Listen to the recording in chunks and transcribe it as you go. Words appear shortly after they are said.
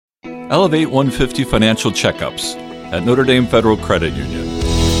Elevate 150 Financial Checkups at Notre Dame Federal Credit Union.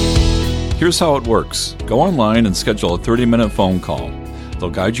 Here's how it works. Go online and schedule a 30-minute phone call. They'll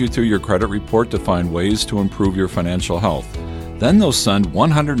guide you through your credit report to find ways to improve your financial health. Then they'll send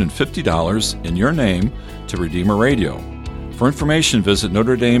 $150 in your name to Redeemer Radio. For information, visit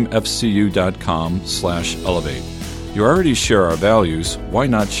NotreDameFCU.com/elevate. You already share our values. Why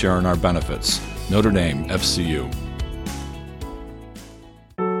not share in our benefits? Notre Dame FCU.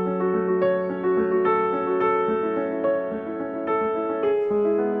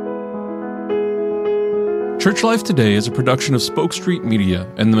 Church Life Today is a production of Spoke Street Media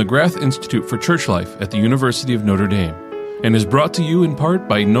and the McGrath Institute for Church Life at the University of Notre Dame, and is brought to you in part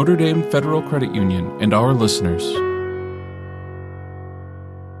by Notre Dame Federal Credit Union and our listeners.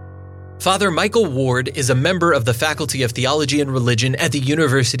 Father Michael Ward is a member of the Faculty of Theology and Religion at the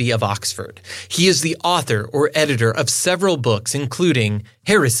University of Oxford. He is the author or editor of several books, including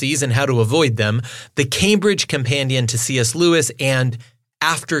Heresies and How to Avoid Them, The Cambridge Companion to C.S. Lewis, and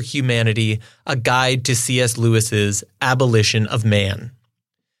After Humanity, a guide to C.S. Lewis's Abolition of Man.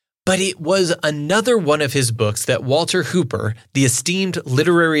 But it was another one of his books that Walter Hooper, the esteemed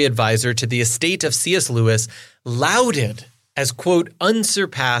literary advisor to the estate of C.S. Lewis, lauded as, quote,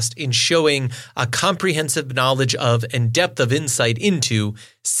 unsurpassed in showing a comprehensive knowledge of and depth of insight into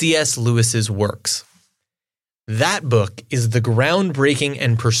C.S. Lewis's works. That book is the groundbreaking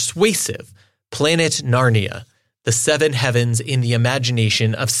and persuasive Planet Narnia, The Seven Heavens in the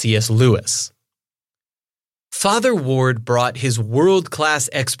Imagination of C.S. Lewis. Father Ward brought his world-class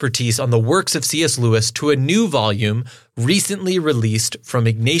expertise on the works of C.S. Lewis to a new volume recently released from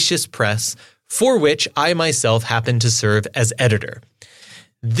Ignatius Press, for which I myself happen to serve as editor.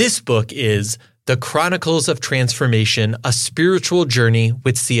 This book is The Chronicles of Transformation, A Spiritual Journey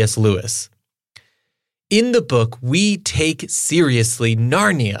with C.S. Lewis. In the book, we take seriously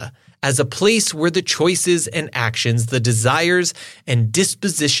Narnia as a place where the choices and actions, the desires and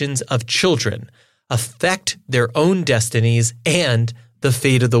dispositions of children affect their own destinies and the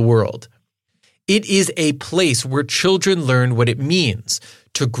fate of the world. It is a place where children learn what it means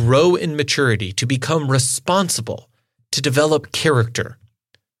to grow in maturity, to become responsible, to develop character.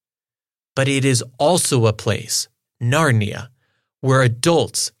 But it is also a place, Narnia, where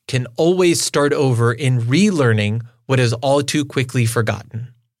adults can always start over in relearning what is all too quickly forgotten,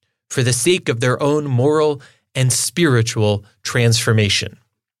 for the sake of their own moral and spiritual transformation.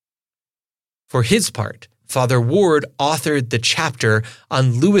 For his part, Father Ward authored the chapter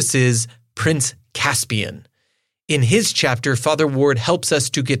on Lewis's Prince Caspian. In his chapter, Father Ward helps us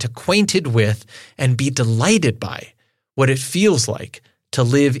to get acquainted with and be delighted by what it feels like to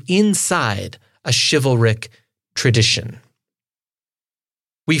live inside a chivalric tradition.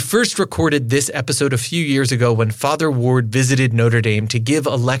 We first recorded this episode a few years ago when Father Ward visited Notre Dame to give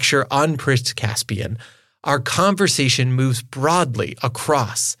a lecture on Prince Caspian. Our conversation moves broadly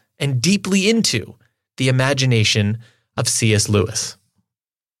across and deeply into the imagination of C.S. Lewis.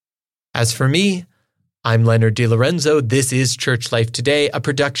 As for me, I'm Leonard DiLorenzo. This is Church Life Today, a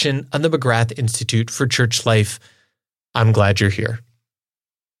production on the McGrath Institute for Church Life. I'm glad you're here.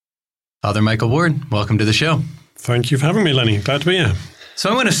 Father Michael Ward, welcome to the show. Thank you for having me, Lenny. Glad to be here.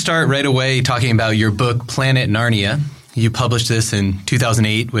 So I want to start right away talking about your book, Planet Narnia. You published this in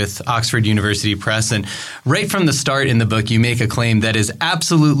 2008 with Oxford University Press, and right from the start in the book, you make a claim that is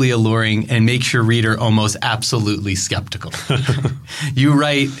absolutely alluring and makes your reader almost absolutely skeptical. You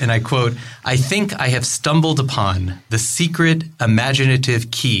write, and I quote, "I think I have stumbled upon the secret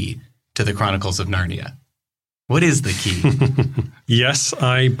imaginative key to the Chronicles of Narnia." What is the key? Yes,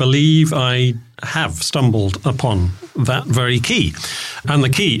 I believe I have stumbled upon that very key. And the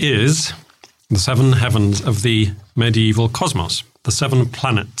key is the seven heavens of the medieval cosmos, the seven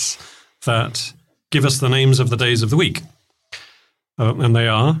planets that give us the names of the days of the week. And they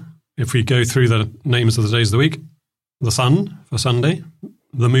are, if we go through the names of the days of the week, the sun for Sunday,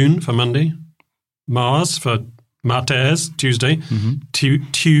 the moon for Monday, Mars for Martes, Tuesday,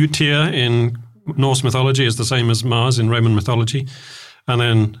 Tyr in Norse mythology is the same as Mars in Roman mythology, and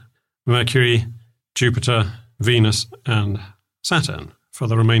then Mercury, Jupiter, Venus, and Saturn for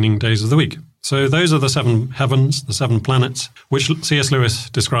the remaining days of the week. So those are the seven heavens, the seven planets, which C.S. Lewis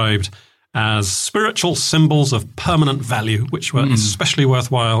described as spiritual symbols of permanent value, which were especially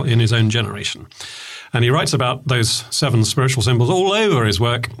worthwhile in his own generation. And he writes about those seven spiritual symbols all over his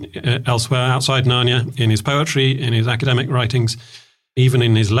work, elsewhere outside Narnia, in his poetry, in his academic writings, even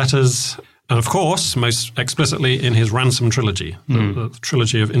in his letters, and of course, most explicitly in his Ransom trilogy, the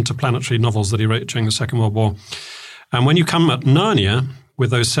trilogy of interplanetary novels that he wrote during the Second World War. And when you come at Narnia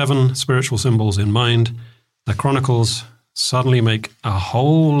with those seven spiritual symbols in mind, the Chronicles suddenly make a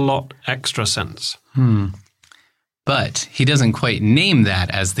whole lot extra sense. But he doesn't quite name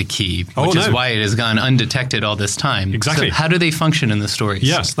that as the key, which is why it has gone undetected all this time. Exactly. So how do they function in the stories?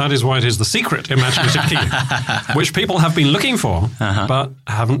 Yes, that is why it is the secret imaginative key, which people have been looking for, but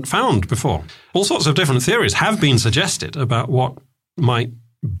haven't found before. All sorts of different theories have been suggested about what might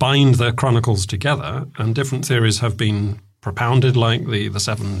bind the chronicles together, and different theories have been propounded, like the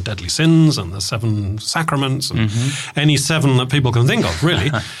 7 deadly sins and the 7 sacraments and any 7 that people can think of,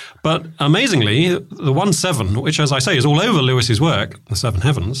 really. But amazingly, the 1/7, which, as I say, is all over Lewis's work, the 7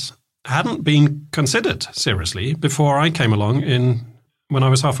 heavens, hadn't been considered seriously before I came along when I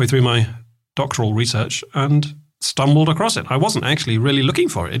was halfway through my doctoral research and stumbled across it. I wasn't actually really looking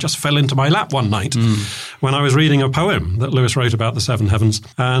for it. It just fell into my lap one night when I was reading a poem that Lewis wrote about the 7 heavens,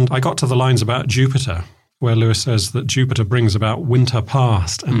 and I got to the lines about Jupiter, where Lewis says that Jupiter brings about winter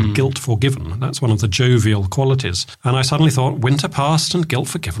past and guilt forgiven. That's one of the jovial qualities. And I suddenly thought, winter past and guilt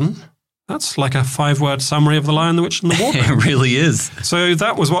forgiven? That's like a 5-word summary of The Lion, the Witch and the Wardrobe. It really is. So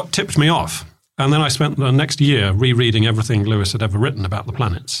that was what tipped me off. And then I spent the next year rereading everything Lewis had ever written about the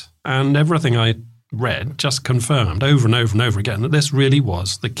planets. And everything I read just confirmed over and over and over again that this really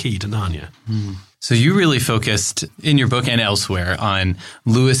was the key to Narnia. So you really focused in your book and elsewhere on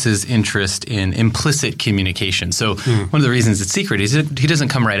Lewis's interest in implicit communication. So one of the reasons it's secret is that he doesn't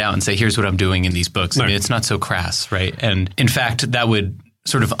come right out and say, here's what I'm doing in these books. No. I mean, it's not so crass, right? And in fact, that would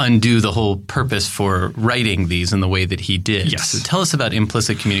sort of undo the whole purpose for writing these in the way that he did. Yes. So tell us about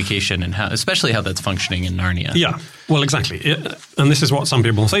implicit communication and how, especially how that's functioning in Narnia. Yeah, well, exactly. And this is what some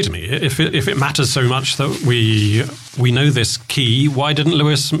people say to me. If it matters so much that we know this key, why didn't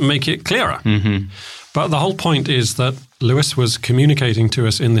Lewis make it clearer? But the whole point is that Lewis was communicating to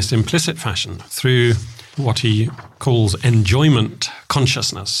us in this implicit fashion through what he calls enjoyment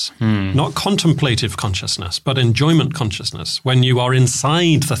consciousness, not contemplative consciousness, but enjoyment consciousness. When you are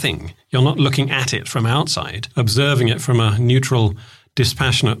inside the thing, you're not looking at it from outside, observing it from a neutral,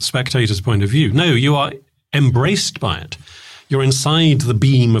 dispassionate spectator's point of view. No, you are embraced by it. You're inside the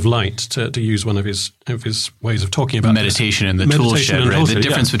beam of light, to use one of his ways of talking about meditation in the tool shed, right? The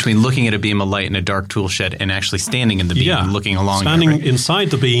difference between looking at a beam of light in a dark tool shed and actually standing in the beam and looking along standing it, right?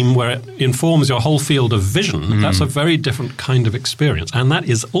 inside the beam where it informs your whole field of vision, that's a very different kind of experience. And that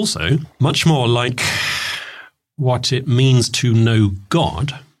is also much more like what it means to know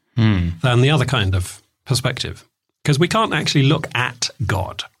God than the other kind of perspective. Because we can't actually look at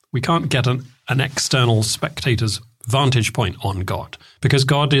God. We can't get an external spectator's vantage point on God, because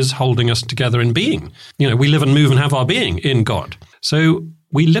God is holding us together in being. You know, we live and move and have our being in God. So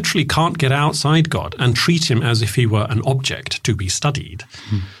we literally can't get outside God and treat him as if he were an object to be studied.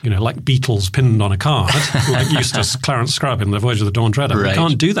 You know, like beetles pinned on a card, like Eustace Clarence Scrubb in The Voyage of the Dawn Treader. Right. We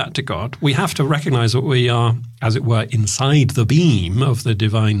can't do that to God. We have to recognize that we are, as it were, inside the beam of the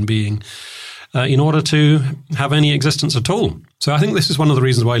divine being in order to have any existence at all. So I think this is one of the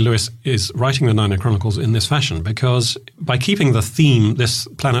reasons why Lewis is writing the Narnia Chronicles in this fashion, because by keeping the theme, this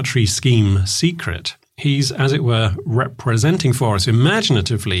planetary scheme, secret, he's, as it were, representing for us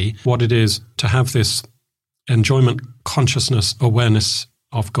imaginatively what it is to have this enjoyment, consciousness, awareness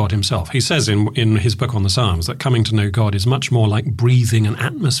of God himself. He says in his book on the Psalms that coming to know God is much more like breathing an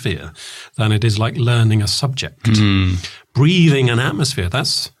atmosphere than it is like learning a subject. Breathing an atmosphere,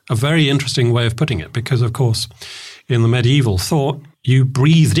 that's a very interesting way of putting it, because, of course, in the medieval thought, you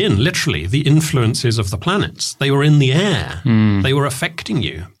breathed in, literally, the influences of the planets. They were in the air. They were affecting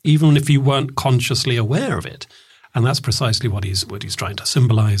you, even if you weren't consciously aware of it. And that's precisely what he's trying to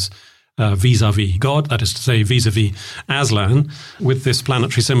symbolize vis-a-vis God, that is to say, vis-a-vis Aslan, with this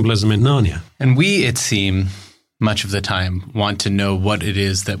planetary symbolism in Narnia. And we, it seems, much of the time want to know what it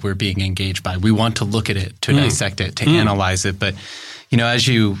is that we're being engaged by. We want to look at it, to dissect it, to analyze it. But, you know, as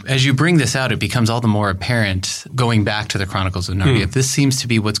you bring this out, it becomes all the more apparent, going back to the Chronicles of Narnia, if this seems to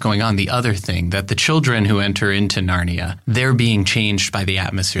be what's going on. The other thing, that the children who enter into Narnia, they're being changed by the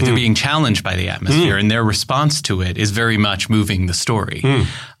atmosphere. They're being challenged by the atmosphere, and their response to it is very much moving the story.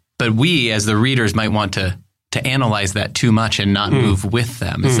 But we, as the readers, might want to analyze that too much and not move with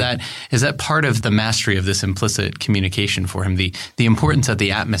them. Is that part of the mastery of this implicit communication for him, the importance of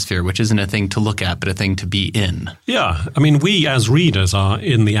the atmosphere, which isn't a thing to look at, but a thing to be in? Yeah. I mean, we as readers are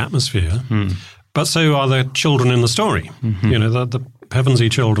in the atmosphere, but so are the children in the story. You know, the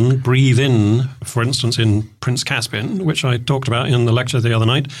Pevensey children breathe in, for instance, in Prince Caspian, which I talked about in the lecture the other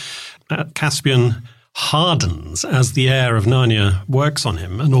night. Caspian hardens as the air of Narnia works on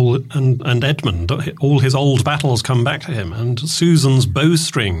him, and Edmund, all his old battles come back to him, and Susan's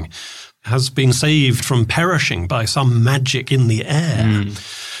bowstring has been saved from perishing by some magic in the air.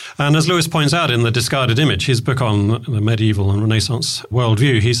 And as Lewis points out in The Discarded Image, his book on the medieval and Renaissance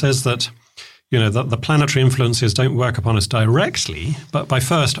worldview, he says that that the planetary influences don't work upon us directly, but by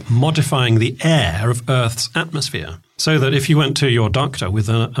first modifying the air of Earth's atmosphere. So that if you went to your doctor with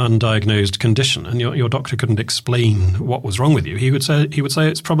an undiagnosed condition and your doctor couldn't explain what was wrong with you, he would say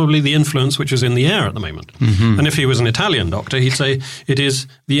it's probably the influence which is in the air at the moment. Mm-hmm. And if he was an Italian doctor, he'd say it is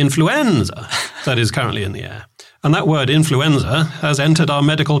the influenza that is currently in the air. And that word influenza has entered our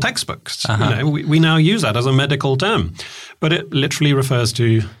medical textbooks. Uh-huh. We now use that as a medical term, but it literally refers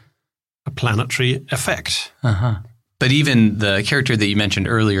to a planetary effect. Uh-huh. But even the character that you mentioned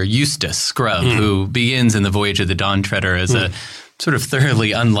earlier, Eustace Scrubb, who begins in The Voyage of the Dawn Treader as a sort of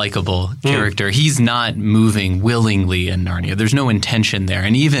thoroughly unlikable character, he's not moving willingly in Narnia. There's no intention there.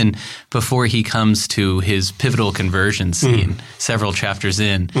 And even before he comes to his pivotal conversion scene, several chapters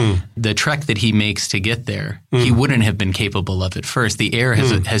in, the trek that he makes to get there, he wouldn't have been capable of at first. The air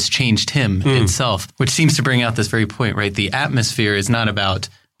has changed him itself, which seems to bring out this very point, right? The atmosphere is not about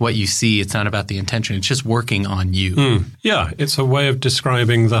what you see. It's not about the intention. It's just working on you. Yeah, it's a way of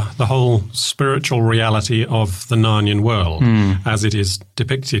describing the whole spiritual reality of the Narnian world as it is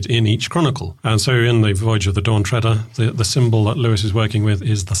depicted in each chronicle. And so in The Voyage of the Dawn Treader, the symbol that Lewis is working with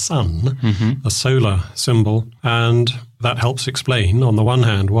is the sun, the solar symbol. And that helps explain, on the one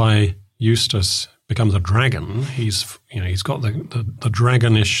hand, why Eustace becomes a dragon. He's got the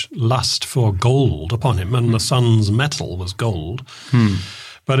dragonish lust for gold upon him, and the sun's metal was gold.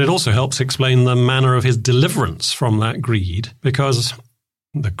 But it also helps explain the manner of his deliverance from that greed, because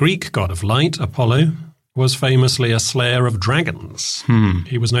the Greek god of light, Apollo, was famously a slayer of dragons.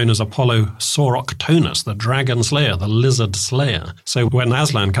 He was known as Apollo Sauroctonus, the dragon slayer, the lizard slayer. So when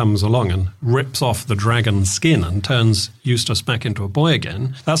Aslan comes along and rips off the dragon's skin and turns Eustace back into a boy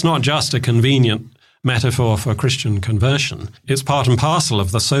again, that's not just a convenient metaphor for Christian conversion. It's part and parcel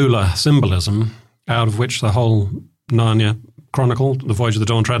of the solar symbolism out of which the whole Narnia Chronicle, The Voyage of the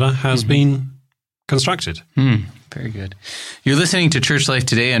Dawn Treader, has been constructed. Very good. You're listening to Church Life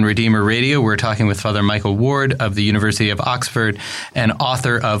Today on Redeemer Radio. We're talking with Father Michael Ward of the University of Oxford and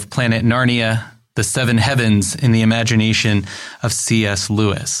author of Planet Narnia, The Seven Heavens in the Imagination of C.S.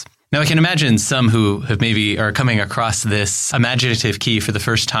 Lewis. Now, I can imagine some who are coming across this imaginative key for the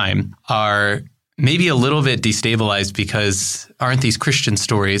first time are maybe a little bit destabilized because aren't these Christian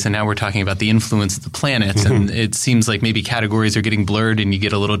stories? And now we're talking about the influence of the planets. And it seems like maybe categories are getting blurred and you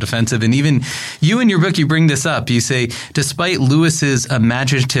get a little defensive. And even you in your book, you bring this up. You say, despite Lewis's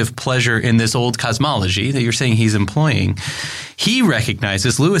imaginative pleasure in this old cosmology that you're saying he's employing, he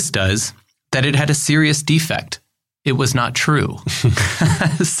recognizes, Lewis does, that it had a serious defect. It was not true.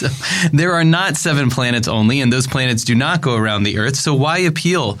 So there are not 7 planets only, and those planets do not go around the Earth. So why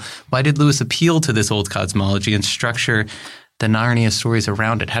appeal? Why did Lewis appeal to this old cosmology and structure the Narnia stories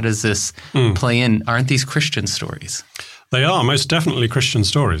around it? How does this play in? Aren't these Christian stories? They are most definitely Christian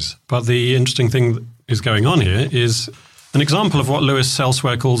stories. But the interesting thing that is going on here is an example of what Lewis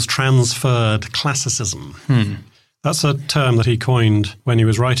elsewhere calls transferred classicism. That's a term that he coined when he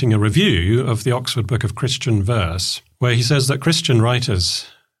was writing a review of the Oxford Book of Christian Verse, where he says that Christian writers,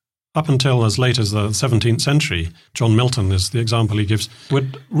 up until as late as the 17th century, John Milton is the example he gives,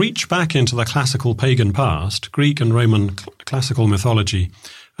 would reach back into the classical pagan past, Greek and Roman classical mythology,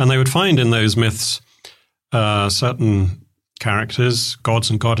 and they would find in those myths certain characters,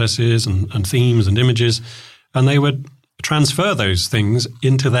 gods and goddesses and themes and images, and they would transfer those things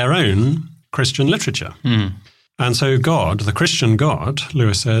into their own Christian literature. And so God, the Christian God,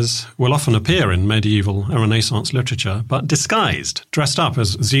 Lewis says, will often appear in medieval and Renaissance literature, but disguised, dressed up as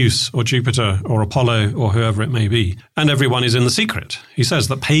Zeus or Jupiter or Apollo or whoever it may be. And everyone is in the secret. He says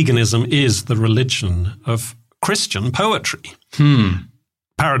that paganism is the religion of Christian poetry.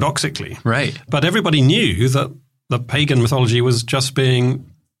 Paradoxically. Right. But everybody knew that the pagan mythology was just being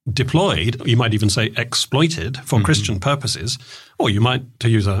deployed, you might even say exploited for Christian purposes, or you might, to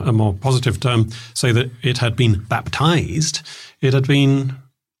use a more positive term, say that it had been baptized, it had been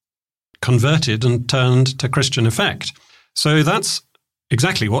converted and turned to Christian effect. So that's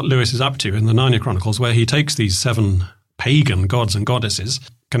exactly what Lewis is up to in the Narnia Chronicles, where he takes these 7 pagan gods and goddesses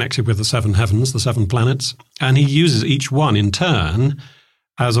connected with the 7 heavens, the 7 planets, and he uses each one in turn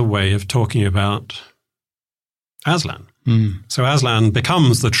as a way of talking about Aslan. So Aslan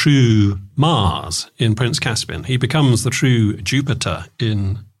becomes the true Mars in Prince Caspian. He becomes the true Jupiter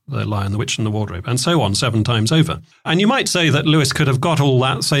in The Lion, the Witch and the Wardrobe, and so on 7 times over. And you might say that Lewis could have got all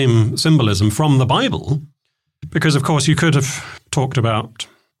that same symbolism from the Bible, because, of course, you could have talked about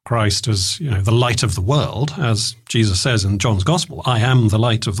Christ as, the light of the world, as Jesus says in John's Gospel, I am the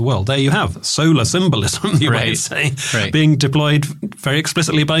light of the world. There you have solar symbolism, you might say, being deployed very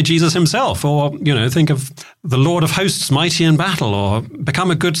explicitly by Jesus himself. Or, think of the Lord of hosts, mighty in battle, or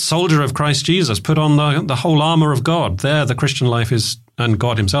become a good soldier of Christ Jesus, put on the whole armor of God. There the Christian life is, and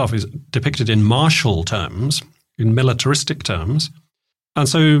God himself is depicted in martial terms, in militaristic terms. And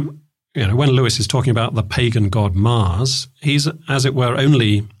so, when Lewis is talking about the pagan god Mars, he's, as it were,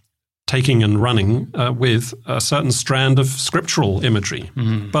 only taking and running with a certain strand of scriptural imagery,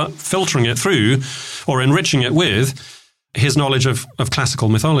 but filtering it through or enriching it with his knowledge of classical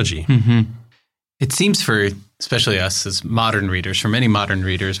mythology. It seems for, especially us as modern readers, for many modern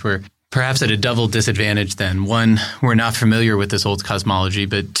readers, we're perhaps at a double disadvantage then. One, we're not familiar with this old cosmology,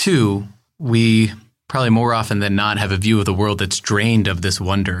 but two, we probably more often than not have a view of the world that's drained of this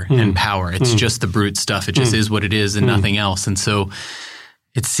wonder and power. It's just the brute stuff. It just is what it is and nothing else. And so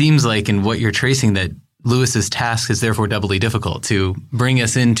it seems like in what you're tracing that Lewis's task is therefore doubly difficult to bring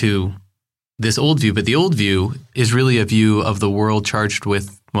us into this old view. But the old view is really a view of the world charged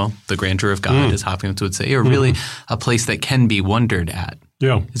with, well, the grandeur of God, as Hopkins would say, or really a place that can be wondered at.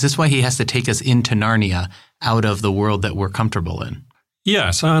 Yeah. Is this why he has to take us into Narnia out of the world that we're comfortable in?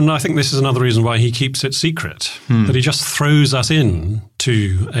 Yes, and I think this is another reason why he keeps it secret, that he just throws us in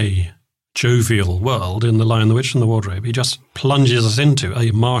to a jovial world in The Lion, the Witch and the Wardrobe. He just plunges us into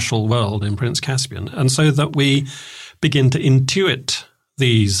a martial world in Prince Caspian, and so that we begin to intuit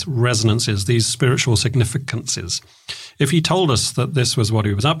these resonances, these spiritual significances. If he told us that this was what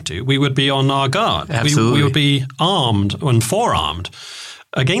he was up to, we would be on our guard. Absolutely. We would be armed and forearmed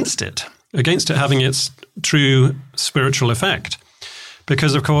against it having its true spiritual effect.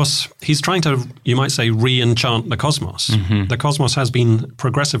 Because, of course, he's trying to, you might say, re-enchant the cosmos. The cosmos has been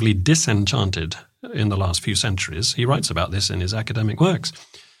progressively disenchanted in the last few centuries. He writes about this in his academic works.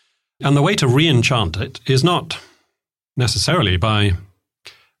 And the way to re-enchant it is not necessarily by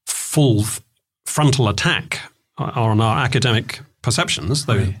full frontal attack on our academic perceptions,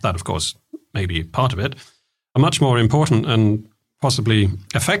 though that, of course, may be part of it. A much more important and possibly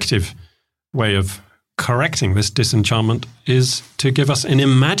effective way of correcting this disenchantment is to give us an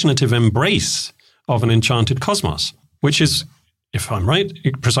imaginative embrace of an enchanted cosmos, which is, if I'm right,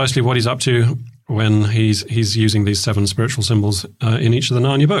 precisely what he's up to when he's using these 7 spiritual symbols in each of the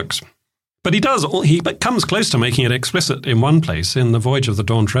Narnia books. But he comes close to making it explicit in one place. In The Voyage of the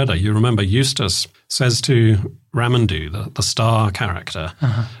Dawn Treader, you remember Eustace says to Ramandu, the star character,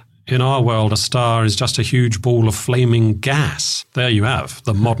 in our world, a star is just a huge ball of flaming gas. There you have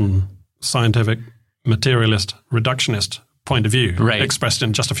the modern scientific materialist, reductionist point of view expressed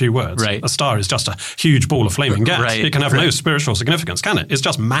in just a few words. A star is just a huge ball of flaming gas. It can have no spiritual significance, can it? It's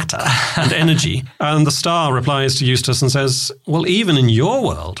just matter and energy. And the star replies to Eustace and says, well, even in your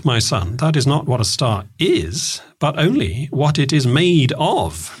world, my son, that is not what a star is, but only what it is made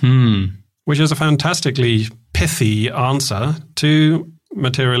of, which is a fantastically pithy answer to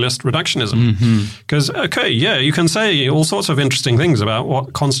materialist reductionism. Because, you can say all sorts of interesting things about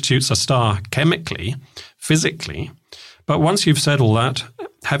what constitutes a star chemically, physically, but once you've said all that,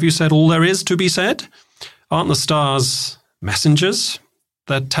 have you said all there is to be said? Aren't the stars messengers?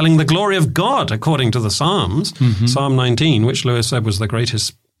 They're telling the glory of God, according to the Psalms. Psalm 19, which Lewis said was the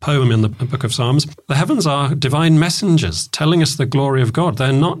greatest poem in the book of Psalms. The heavens are divine messengers telling us the glory of God.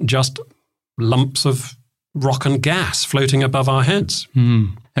 They're not just lumps of rock and gas floating above our heads.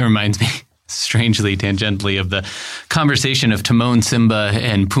 That reminds me, strangely, tangentially, of the conversation of Timon, Simba,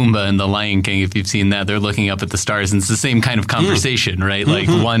 and Pumbaa in The Lion King. If you've seen that, they're looking up at the stars, and it's the same kind of conversation, right? Like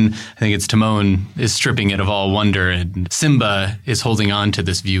one, I think it's Timon is stripping it of all wonder, and Simba is holding on to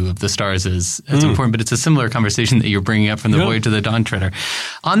this view of the stars as important. But it's a similar conversation that you're bringing up from The Voyage of the Dawn Treader.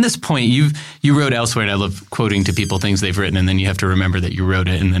 On this point, you wrote elsewhere, and I love quoting to people things they've written, and then you have to remember that you wrote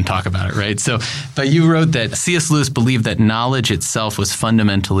it and then talk about it, right? So, but you wrote that C.S. Lewis believed that knowledge itself was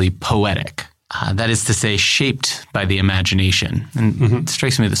fundamentally poetic. That is to say, shaped by the imagination. And it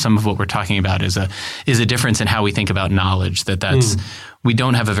strikes me that some of what we're talking about is a difference in how we think about knowledge, that's we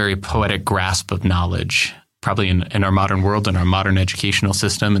don't have a very poetic grasp of knowledge, probably in our modern world, in our modern educational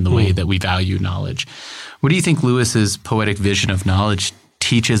system, in the way that we value knowledge. What do you think Lewis's poetic vision of knowledge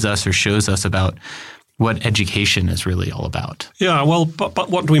teaches us or shows us about what education is really all about? Yeah, well, but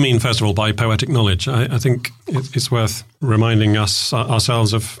what do we mean, first of all, by poetic knowledge? I think it's worth reminding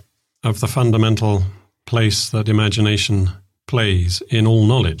ourselves of the fundamental place that imagination plays in all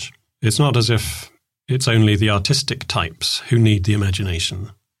knowledge. It's not as if it's only the artistic types who need the imagination.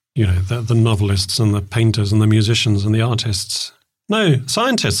 The novelists and the painters and the musicians and the artists No,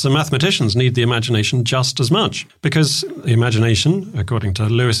 scientists and mathematicians need the imagination just as much, because the imagination, according to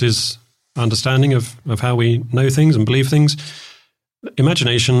Lewis's understanding of how we know things and believe things,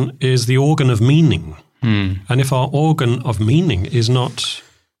 imagination is the organ of meaning. And if our organ of meaning is not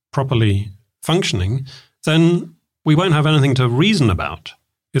properly functioning, then we won't have anything to reason about.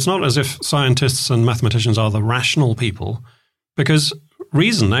 It's not as if scientists and mathematicians are the rational people, because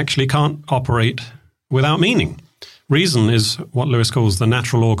reason actually can't operate without meaning. Reason is what Lewis calls the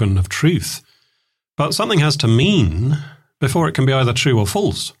natural organ of truth. But something has to mean before it can be either true or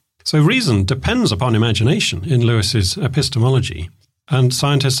false. So reason depends upon imagination in Lewis's epistemology. And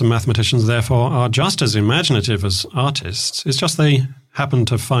scientists and mathematicians, therefore, are just as imaginative as artists. It's just they happen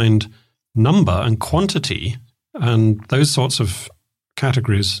to find number and quantity and those sorts of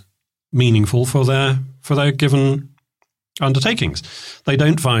categories meaningful for their given undertakings. They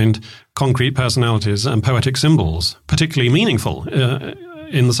don't find concrete personalities and poetic symbols particularly meaningful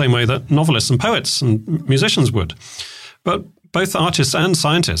in the same way that novelists and poets and musicians would. But both artists and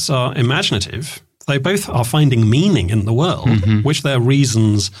scientists are imaginative. They both are finding meaning in the world, which their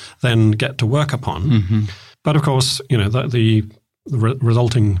reasons then get to work upon. But of course, the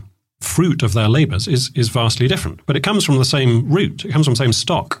resulting fruit of their labours is vastly different. But it comes from the same root. It comes from the same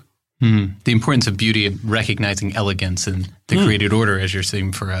stock. The importance of beauty and recognizing elegance and the created order, as you're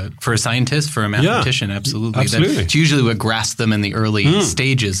saying, for a scientist, for a mathematician, absolutely. That's usually what grasps them in the early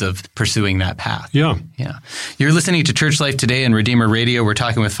stages of pursuing that path. Yeah. You're listening to Church Life Today on Redeemer Radio. We're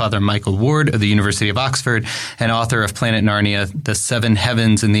talking with Father Michael Ward of the University of Oxford and author of Planet Narnia, The Seven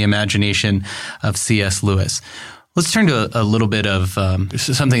Heavens in the Imagination of C.S. Lewis. Let's turn to a little bit of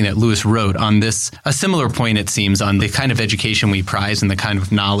something that Lewis wrote on this, a similar point, it seems, on the kind of education we prize and the kind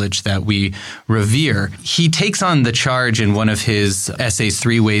of knowledge that we revere. He takes on the charge in one of his essays,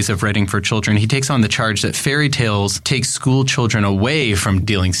 3 Ways of Writing for Children. He takes on the charge that fairy tales take school children away from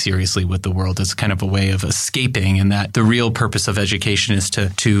dealing seriously with the world as kind of a way of escaping, and that the real purpose of education is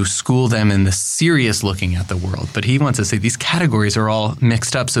to school them in the serious looking at the world. But he wants to say these categories are all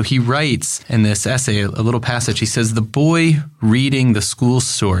mixed up. So he writes in this essay, a little passage, he says, "The boy reading the school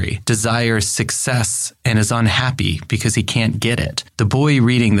story desires success and is unhappy because he can't get it. The boy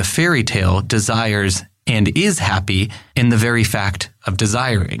reading the fairy tale desires and is happy in the very fact of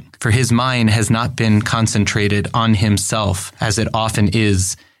desiring, for his mind has not been concentrated on himself as it often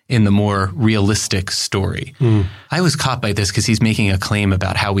is in the more realistic story." I was caught by this because he's making a claim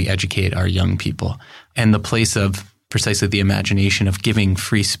about how we educate our young people and the place of precisely the imagination, of giving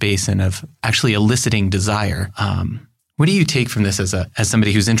free space and of actually eliciting desire. What do you take from this as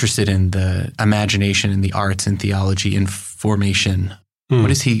somebody who's interested in the imagination and the arts and theology and formation? What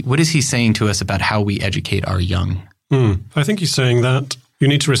is he saying to us about how we educate our young? I think he's saying that you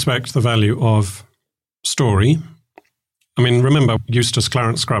need to respect the value of story. I mean, remember Eustace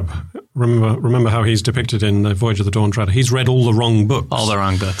Clarence Scrubb. Remember how he's depicted in The Voyage of the Dawn Treader. He's read all the wrong books. All the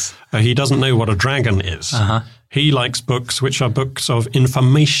wrong books. He doesn't know what a dragon is. He likes books which are books of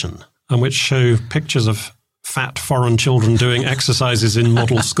information and which show pictures of fat foreign children doing exercises in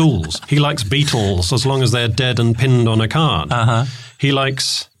model schools. He likes beetles as long as they're dead and pinned on a card. He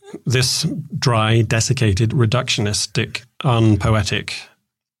likes this dry, desiccated, reductionistic, unpoetic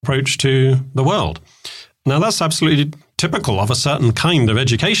approach to the world. Now, that's absolutely typical of a certain kind of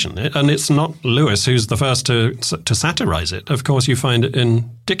education, and it's not Lewis who's the first to satirize it. Of course, you find it in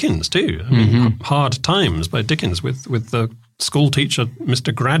Dickens too. I mean, Hard Times by Dickens with the school teacher,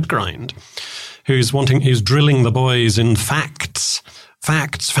 Mr. Gradgrind, who's drilling the boys in facts,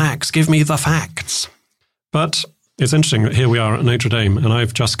 give me the facts. But it's interesting that here we are at Notre Dame, and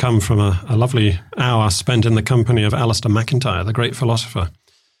I've just come from a lovely hour spent in the company of Alistair MacIntyre, the great philosopher.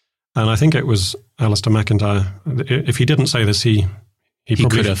 And I think it was Alistair MacIntyre. If he didn't say this, he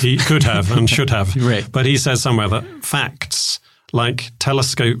could have and should have. Right. But he says somewhere that facts like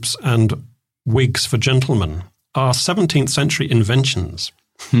telescopes and wigs for gentlemen are 17th century inventions.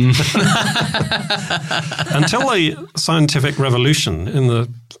 Until the scientific revolution in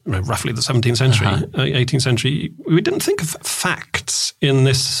roughly the 17th century, 18th century, we didn't think of facts in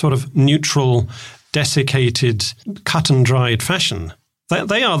this sort of neutral, desiccated, cut and dried fashion.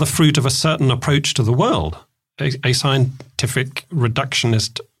 They are the fruit of a certain approach to the world, a scientific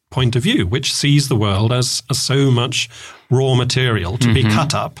reductionist point of view, which sees the world as so much raw material to be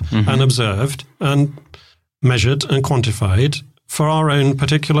cut up and observed and measured and quantified for our own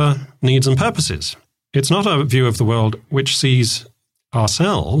particular needs and purposes. It's not a view of the world which sees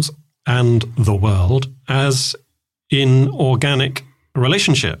ourselves and the world as in organic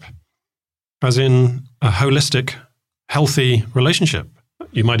relationship, as in a holistic, healthy relationship.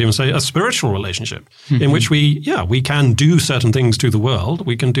 you might even say a spiritual relationship in which we can do certain things to the world.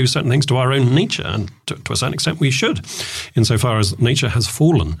 We can do certain things to our own nature, and to a certain extent we should, insofar as nature has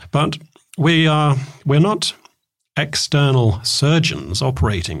fallen. But we're not external surgeons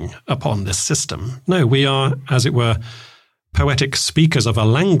operating upon this system. No, we are, as it were, poetic speakers of a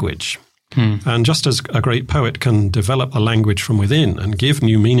language. And just as a great poet can develop a language from within and give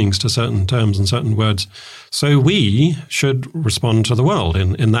new meanings to certain terms and certain words, so we should respond to the world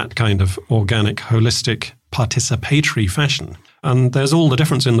in that kind of organic, holistic, participatory fashion. And there's all the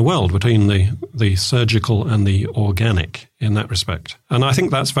difference in the world between the surgical and the organic in that respect. And I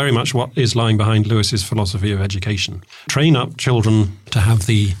think that's very much what is lying behind Lewis's philosophy of education. Train up children to have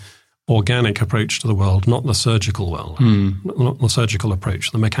the organic approach to the world, not the surgical world, not the surgical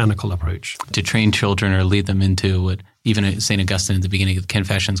approach, the mechanical approach. To train children or lead them into what even St. Augustine at the beginning of the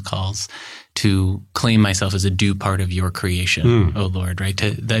Confessions calls to claim myself as a due part of your creation, O Lord, right?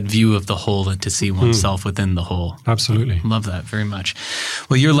 To that view of the whole and to see oneself within the whole. Absolutely. Love that very much.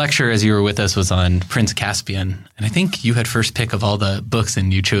 Well, your lecture as you were with us was on Prince Caspian, and I think you had first pick of all the books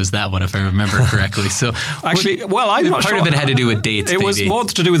and you chose that one if I remember correctly. So actually, well, I'm not sure. Part of it had to do with dates. It was more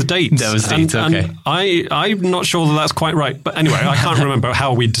to do with dates. That was dates, okay. And I'm not sure that that's quite right. But anyway, I can't remember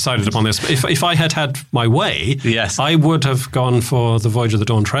how we decided upon this. But if I had my way, yes, I would have gone for The Voyage of the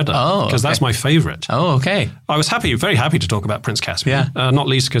Dawn Treader. Because that's my favorite. Oh, okay. I was very happy to talk about Prince Caspian. Yeah. Not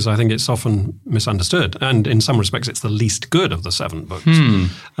least because I think it's often misunderstood. And in some respects, it's the least good of the 7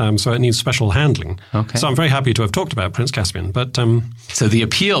 books. So it needs special handling. Okay. So I'm very happy to have talked about Prince Caspian. But so the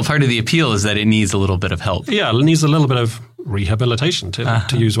appeal, part of the appeal is that it needs a little bit of help. Yeah, it needs a little bit of rehabilitation,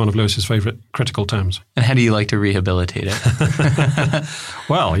 to use one of Lewis's favorite critical terms. And how do you like to rehabilitate it?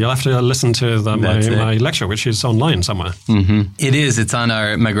 Well, you'll have to listen to my lecture, which is online somewhere. It is. It's on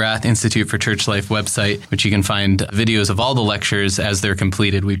our McGrath Institute for Church Life website, which you can find videos of all the lectures as they're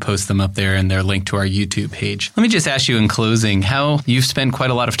completed. We post them up there, and they're linked to our YouTube page. Let me just ask you in closing how you've spent quite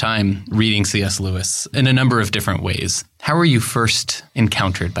a lot of time reading C.S. Lewis in a number of different ways. How were you first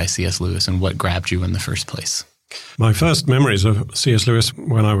encountered by C.S. Lewis, and what grabbed you in the first place? My first memories of C.S. Lewis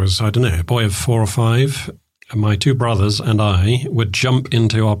when I was, a boy of 4 or 5, my 2 brothers and I would jump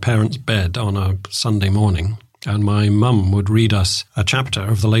into our parents' bed on a Sunday morning, and my mum would read us a chapter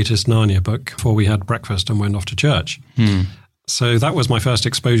of the latest Narnia book before we had breakfast and went off to church. So that was my first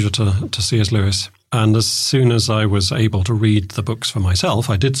exposure to C.S. Lewis. And as soon as I was able to read the books for myself,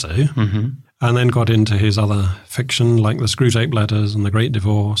 I did so. And then got into his other fiction, like the Screwtape Letters and The Great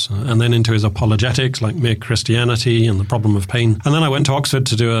Divorce, and then into his apologetics, like Mere Christianity and The Problem of Pain. And then I went to Oxford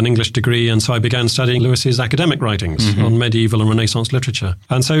to do an English degree, and so I began studying Lewis's academic writings on medieval and Renaissance literature.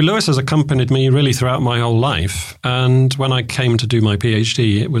 And so Lewis has accompanied me really throughout my whole life. And when I came to do my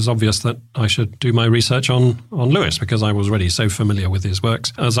PhD, it was obvious that I should do my research on Lewis, because I was already so familiar with his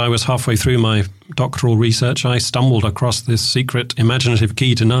works. As I was halfway through my doctoral research, I stumbled across this secret imaginative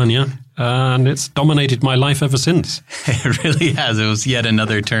key to Narnia, and it's dominated my life ever since. It really has. It was yet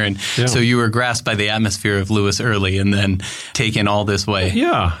another turn. Yeah. So you were grasped by the atmosphere of Lewis early and then taken all this way.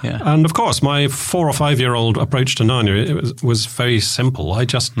 Yeah. And of course, my 4 or 5-year-old approach to Narnia was very simple. I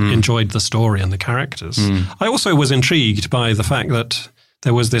just enjoyed the story and the characters. I also was intrigued by the fact that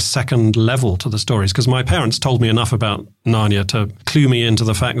there was this second level to the stories, because my parents told me enough about Narnia to clue me into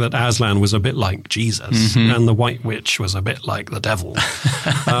the fact that Aslan was a bit like Jesus and the White Witch was a bit like the devil.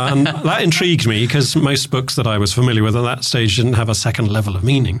 And that intrigued me, because most books that I was familiar with at that stage didn't have a second level of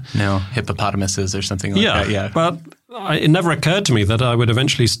meaning. No, hippopotamuses or something like that. Yeah, but it never occurred to me that I would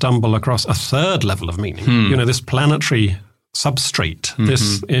eventually stumble across a third level of meaning. This planetary substrate,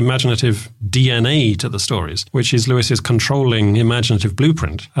 this imaginative DNA to the stories, which is Lewis's controlling imaginative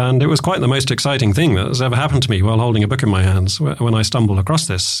blueprint. And it was quite the most exciting thing that has ever happened to me while holding a book in my hands when I stumbled across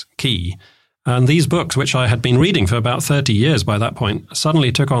this key. And these books, which I had been reading for about 30 years by that point,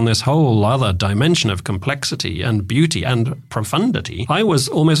 suddenly took on this whole other dimension of complexity and beauty and profundity. I was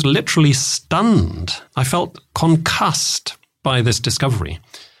almost literally stunned. I felt concussed by this discovery.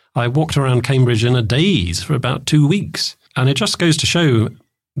 I walked around Cambridge in a daze for about 2 weeks. And it just goes to show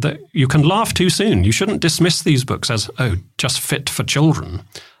that you can laugh too soon. You shouldn't dismiss these books as, just fit for children.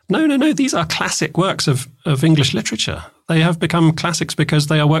 No. These are classic works of English literature. They have become classics because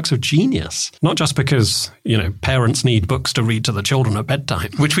they are works of genius, not just because, parents need books to read to the children at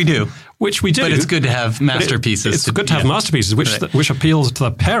bedtime. Which we do. But it's good to have masterpieces. It's good to have masterpieces which appeals to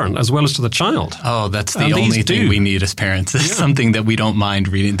the parent as well as to the child. Oh, that's the only thing we need as parents. It's something that we don't mind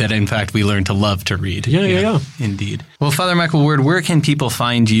reading, that in fact we learn to love to read. Yeah. Indeed. Well, Father Michael Ward, where can people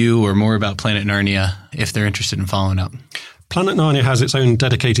find you or more about Planet Narnia if they're interested in following up? Planet Narnia has its own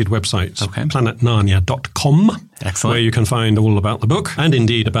dedicated website, Okay. planetnarnia.com, Excellent. where you can find all about the book and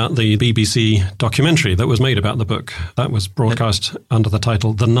indeed about the BBC documentary that was made about the book. That was broadcast under the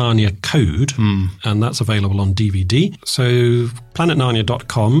title The Narnia Code, and that's available on DVD. So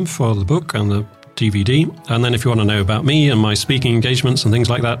planetnarnia.com for the book and the DVD. And then if you want to know about me and my speaking engagements and things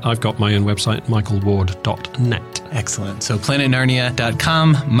like that, I've got my own website, michaelward.net. Excellent. So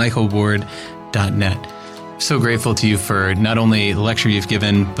planetnarnia.com, michaelward.net. So grateful to you for not only the lecture you've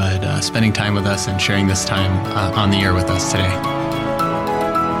given, but spending time with us and sharing this time on the air with us today.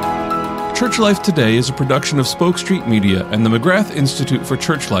 Church Life Today is a production of Spoke Street Media and the McGrath Institute for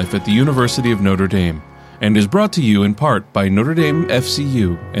Church Life at the University of Notre Dame, and is brought to you in part by Notre Dame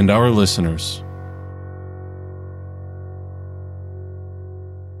FCU and our listeners.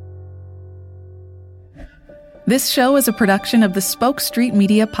 This show is a production of the Spoke Street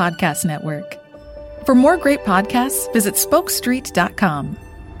Media Podcast Network. For more great podcasts, visit spokestreet.com.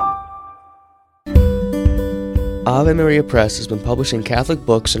 Ave Maria Press has been publishing Catholic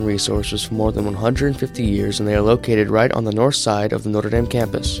books and resources for more than 150 years, and they are located right on the north side of the Notre Dame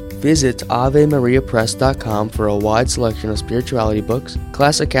campus. Visit AveMariaPress.com for a wide selection of spirituality books,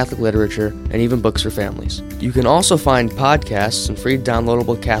 classic Catholic literature, and even books for families. You can also find podcasts and free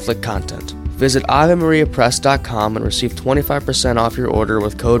downloadable Catholic content. Visit AveMariaPress.com and receive 25% off your order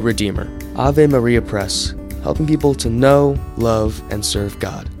with code REDEEMER. Ave Maria Press, helping people to know, love, and serve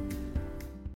God.